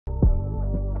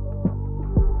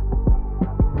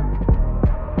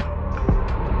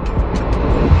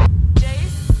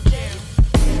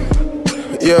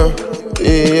yeah.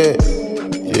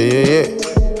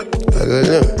 I got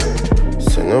them.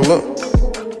 Send them up.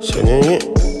 Send them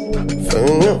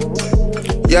up.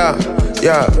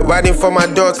 Yeah, riding for my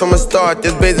dogs from a start,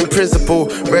 this bathing principle.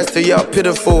 Rest of y'all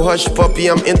pitiful, hush puppy,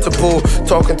 I'm Interpol.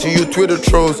 Talking to you Twitter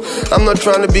trolls. I'm not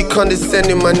trying to be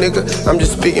condescending, my nigga. I'm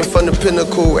just speaking from the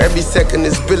pinnacle. Every second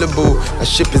is billable, a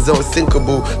ship is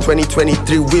unsinkable.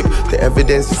 2023 whip, the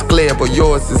evidence is clear, but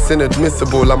yours is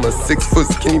inadmissible. I'm a 6 foot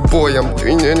skinny boy, I'm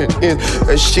 3 in.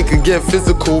 And shit could get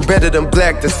physical, better than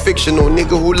black, that's fictional.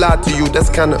 Nigga who lied to you,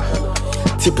 that's kinda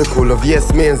typical of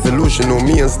yes man's delusional.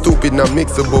 Me and stupid, not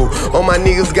mixable. All my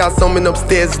niggas got something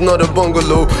upstairs, not a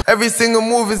bungalow. Every single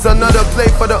move is another play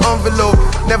for the envelope.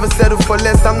 Never settle for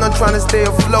less, I'm not trying to stay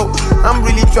afloat. I'm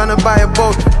really trying to buy a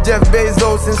boat. Jeff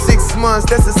Bezos in 6 months,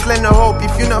 that's a slender hope.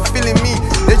 If you're not feeling me,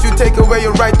 that you take away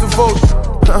your right to vote.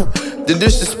 The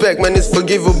disrespect, man, is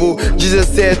forgivable. Jesus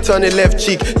said, turn it left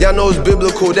cheek. Y'all know it's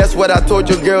biblical. That's what I told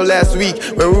your girl last week.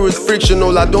 When we was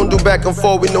frictional, I don't do back and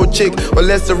forth with no chick.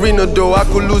 Unless arena though, I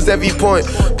could lose every point.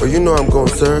 But you know I'm gon'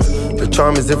 serve. The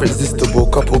charm is irresistible.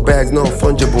 Couple bags,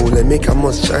 non-fungible. And make I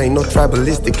must shine, not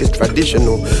tribalistic, it's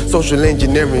traditional. Social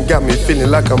engineering got me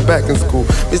feeling like I'm back in school.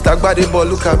 Mr. Boy,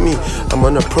 look at me, I'm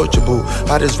unapproachable.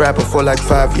 Hottest rapper for like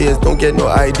 5 years. Don't get no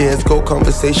ideas, go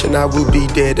conversation, I will be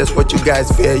there. That's what you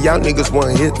guys fear. Y'all niggas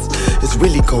want hits. It's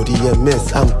really cold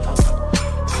EMS. I'm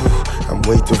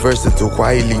way too versatile,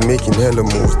 quietly making hella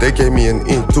moves. They gave me an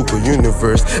into a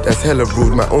universe that's hella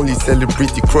rude. My only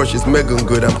celebrity crush is Megan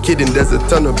Good. I'm kidding, there's a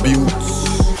ton of beauty.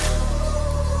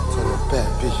 Ton of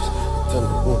bad bitches, ton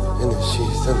of women in the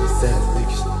sheets, ton of sad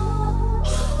niggas.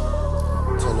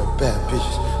 Ton of bad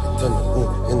bitches, ton of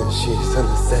women in the sheets, ton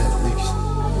of sad niggas.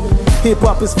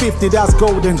 Hip-hop is 50, that's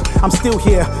golden. I'm still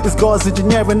here, it's God's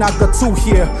engineering, I got 2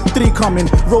 here 3 coming,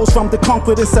 rose from the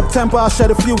concrete in September, I shed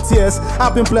a few tears.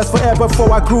 I've been blessed forever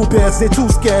before I grew beards, they too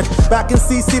scared. Back in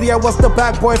C-City, I was the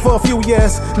bad boy for a few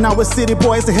years. Now with City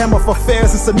Boys, the hammer for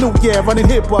fairs. It's a new year, running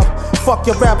hip-hop. Fuck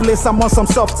your rap list, I'm on some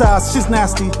soft ties. She's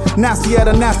nasty, nastier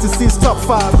than nasty, sees top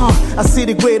 5. I see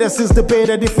the greatest is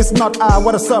debated, if it's not I,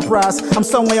 what a surprise. I'm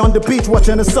somewhere on the beach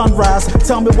watching the sunrise.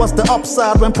 Tell me what's the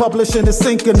upside when publishing is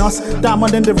sinking us.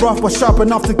 Diamond in the rough, but sharp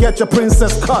enough to get your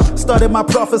princess cut. Studied my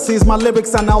prophecies, my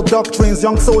lyrics are now doctrines.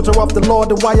 Young soldier of the Lord,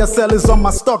 the YSL is on my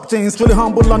stock jeans. Really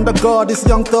humble under God, this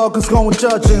young thug is gonna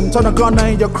judge him. Turn a gunner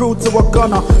in your crew to a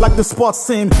gunner, like the sports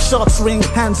team. Shots ring,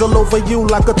 hands all over you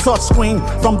like a touch screen.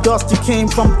 From dust you came,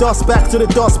 from dust back to the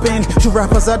dustbin. You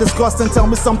rappers are disgusting, tell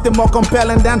me something more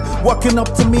compelling than walking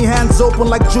up to me, hands open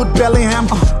like Jude Bellingham.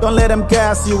 Don't let them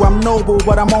gas you, I'm noble,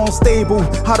 but I'm unstable.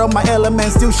 Out of my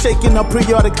element, still shaking up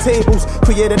periodic tables.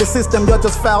 Created a system, you're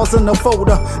just files in a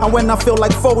folder. And when I feel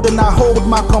like folding, I hold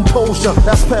my composure.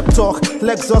 That's pep talk.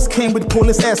 Lexus came with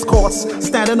police escorts.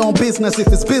 Standing on business, if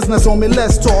it's business on me,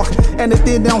 let's talk.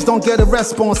 Anything else don't get a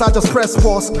response, I just press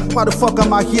pause. Why the fuck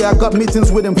am I here? I got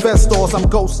meetings with investors, I'm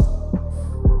ghost.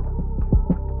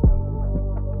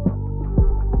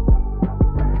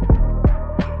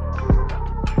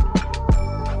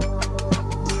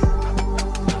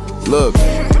 Look,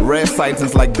 rare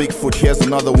sightings like Bigfoot, here's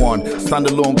another one. Stand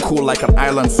alone, cool like an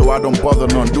island, so I don't bother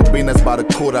none. Do business by the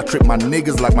code, I treat my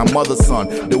niggas like my mother's son.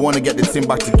 They wanna get the team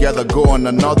back together, go on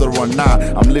another run. Nah,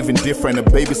 I'm living different, a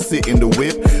babysitting the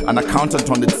whip. An accountant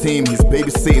on the team, he's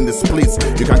babysitting the splits.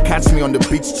 You can catch me on the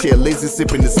beach chair, lazy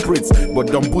sipping the spritz. But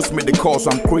don't boost me the call,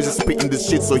 so I'm crazy spitting this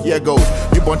shit, so here goes.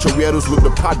 You bunch of weirdos look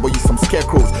the part, but you some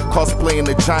scarecrows. Cosplaying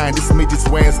the giant, this midget's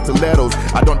wearing stilettos.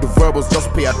 I don't do verbals,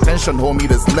 just pay attention, homie,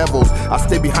 there's levels. I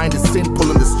stay behind the scene,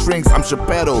 pulling the strings, I'm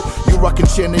Chappelle. You rockin'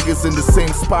 chair niggas in the same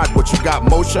spot, but you got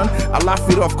motion. I laugh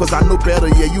it off cause I know better,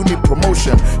 yeah, you need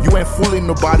promotion. You ain't fooling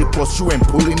nobody, plus you ain't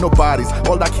pulling nobodies.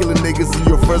 All that killing niggas in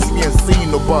your verse, me ain't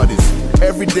seeing nobodies.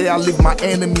 Every day I live my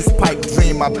enemy's pipe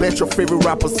dream. I bet your favorite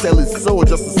rapper sell his soul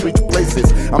just to switch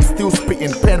places. I'm still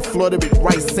spitting, pen flooded with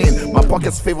rice in. My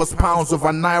pockets favors pounds over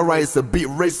naira, it's a bit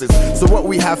racist. So what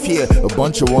we have here, a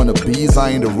bunch of wannabes.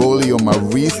 I ain't the rollie on my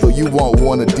wrist, so you want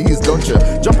one of these, don't you?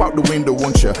 Jump out the window,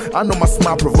 won't you? I know my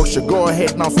smile provokes you. Go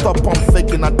ahead now, stop pump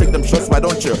faking, I take them shots, why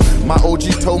don't you? My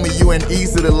OG told me you ain't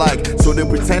easy to like, so they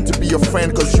pretend to be your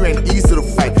friend cause you ain't easy to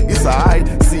fight. It's alright,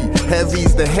 see, heavy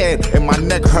is the head and my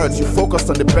neck hurts. You focus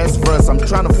on the best verse, I'm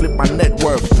trying to flip my net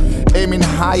worth. Aiming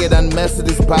higher than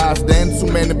Mercedes bars, then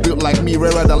too many built like me,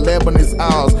 rarer than Lebanese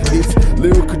owls. It's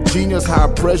lyrical genius how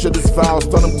I pressure these files,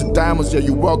 turn them to diamonds, yeah,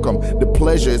 you're welcome, the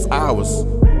pleasure is ours.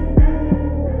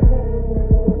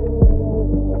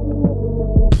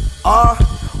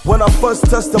 When I first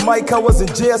touched the mic, I was in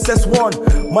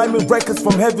JSS1, miming records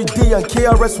from Heavy D and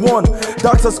KRS-One.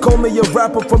 Doctors call me a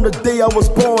rapper from the day I was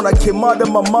born. I came out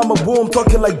of my mama womb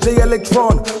talking like J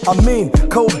Electron. I mean,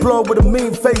 cold blood with a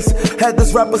mean face. Had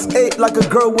this rapper's ate like a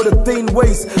girl with a thin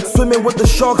waist. Swimming with the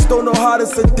sharks, don't know how the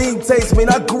sardine tastes. Man,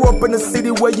 I grew up in a city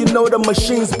where you know the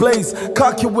machines blaze.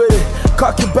 Cock you with it,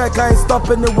 cock you back, I ain't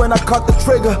stopping it when I cock the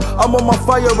trigger. I'm on my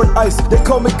fire and ice, they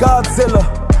call me Godzilla.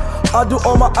 I do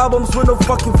all my albums with no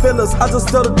fucking fillers. I just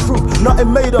tell the truth,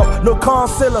 nothing made up, no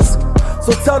concealers.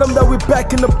 So tell them that we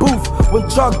back in the booth. When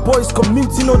Chalk Boys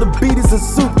commute, you know the beat is a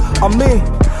soup. I mean,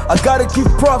 I gotta give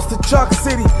props to Chocolate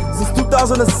City. Since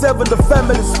 2007, the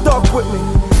family stuck with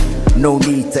me. No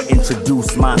need to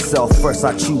introduce myself. First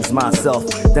I choose myself,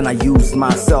 then I use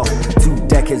myself. 2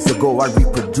 decades ago I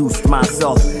reproduced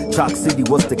myself. Chalk City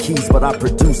was the keys, but I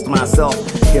produced myself.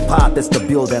 Hip-hop is the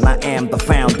building, I am the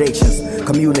foundations.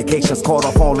 Communications caught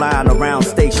off online around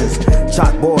stations.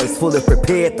 Chalk Boys fully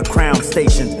prepared, the crown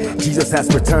station. Jesus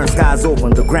has returned, skies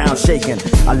open, the ground shaking.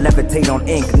 I levitate on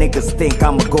ink, niggas think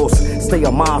I'm a ghost. Stay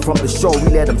a mile from the shore, we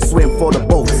let them swim for the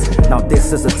boats. Now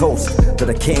this is a toast to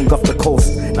the king of the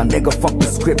coast. Now nigga, fuck the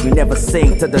script, we never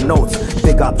sing to the notes.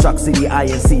 Big up Chalk City,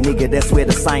 INC, nigga, that's where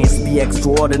the science be.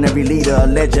 Extraordinary leader, a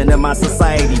legend in my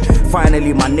society.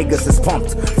 Finally my niggas is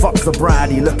pumped, fuck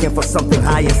sobriety. Looking for something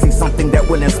higher, see something that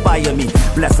will inspire me.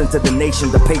 Blessing to the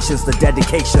nation, the patience, the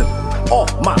dedication. All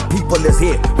my people is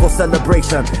here for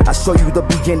celebration. I show you the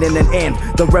beginning and end,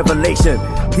 the revelation.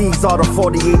 These are the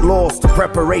 48 laws to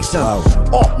preparation.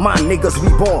 All my niggas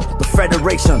reborn, the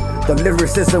federation. The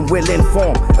lyricism will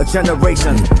inform a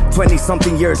generation.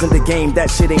 20-something years in the game, that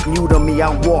shit ain't new to me.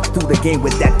 I walk through the game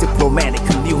with that diplomatic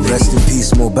community. Rest in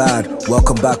peace, Mobad.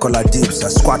 Welcome back, all our dips. I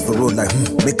squat for road like,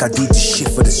 make I do this shit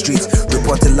for the streets.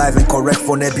 Reporting live and correct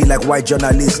for be like white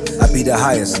journalist. I be the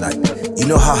highest, like, you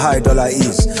know how high dollar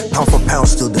is. Pound for pound,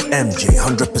 still the MJ,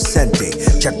 100% day.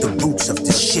 Check the roots of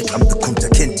this shit, I'm the Kunta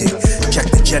Kinte.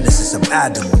 Check the genesis, I'm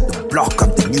Adam. On the block,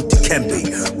 I'm the new Dikembe.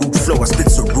 Root flow, I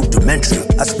spit so rudimentary.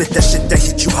 I spit that shit that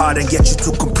hit you hard and get you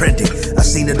to comprehend it. I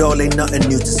seen it all, ain't nothing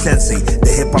new to sensei.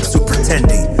 The hip-hop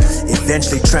superintending.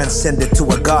 Eventually transcended to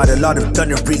a god. A lot have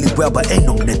done it really well, but ain't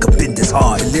no nigga been this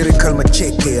hard. The lyrical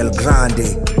machete el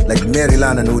grande, like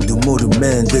Maryland and Odumuru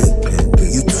Mende.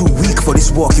 You too weak for this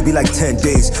walk, you be like 10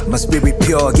 days. My spirit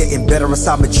pure, getting better as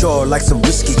I mature. Like some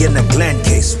whiskey in a Glen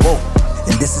case, whoa.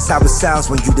 And this is how it sounds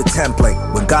when you the template.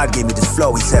 When God gave me this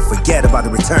flow, he said forget about the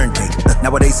return date.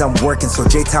 Nowadays I'm working so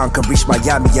J-Town can reach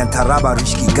Miami and Taraba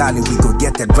reach Kigali. We go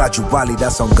get that gradually,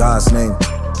 that's on God's name.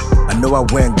 I know I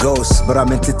went ghost, but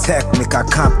I'm into technique. I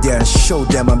comp there and show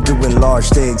them I'm doing large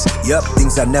things. Yup,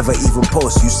 things I never even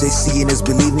post. You say seeing is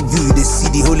believing, you they see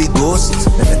the Holy Ghost.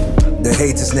 The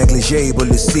hate is negligible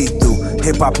to see through.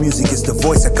 Hip-hop music is the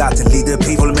voice I got to lead the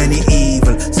people. Many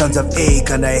evil sons of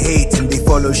Achan I hate, and they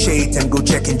follow Shaitan. Go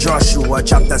check in Joshua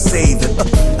chapter 7.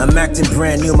 I'm acting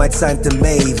brand new, my time to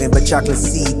Maven, but Chocolate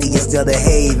City is still the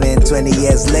haven. 20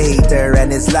 years later,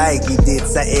 and it's like we did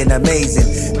something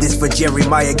amazing. This for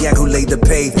Jeremiah Gang who laid the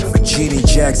pavement. For Genie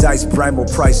Jags, Ice Primal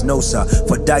Price Nosa.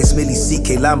 For Dice Millie,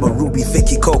 CK Lamba, Ruby,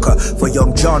 Vicky Coca. For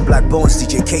Young John, Blaqbonez,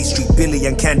 DJ K Street, Billy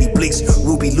and Candy Bleaks.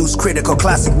 Ruby Loose, Critical,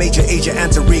 Classic, Major, Asia,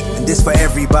 Antarik. And this for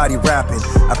everybody rapping.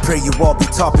 I pray you all be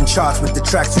topping charts with the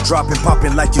tracks you dropping,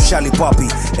 popping like you Shally Poppy.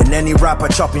 And any rapper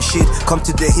chopping shit, come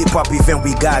to the hip-hop event,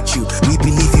 we got you. We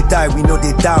believe you die, we know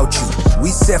they doubt you. We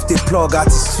self-deploy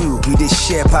artists too. We just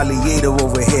share palliative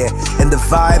over here. And the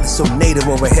vibe is so native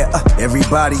over here.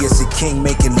 Everybody is a king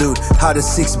making loot. How the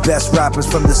 6 best rappers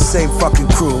from the same fucking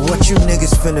crew. What you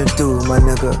niggas finna do, my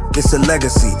nigga? It's a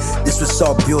legacy. This was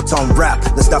all built on rap.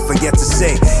 Let's not forget to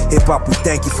say, hip-hop, we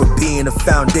thank you for being a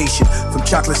foundation. From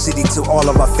Chocolate City to all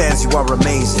of our fans, you are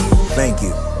amazing. Thank you.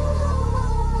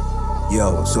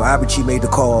 Yo, so Abaga made the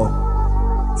call.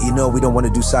 You know we don't want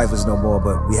to do ciphers no more,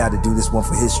 but we had to do this one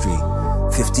for history.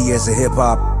 50 years of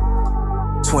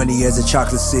hip-hop, 20 years of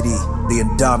Chocolate City, the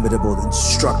indomitable,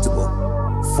 indestructible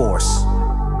force.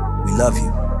 We love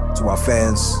you. To our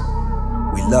fans,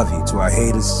 we love you. To our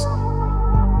haters,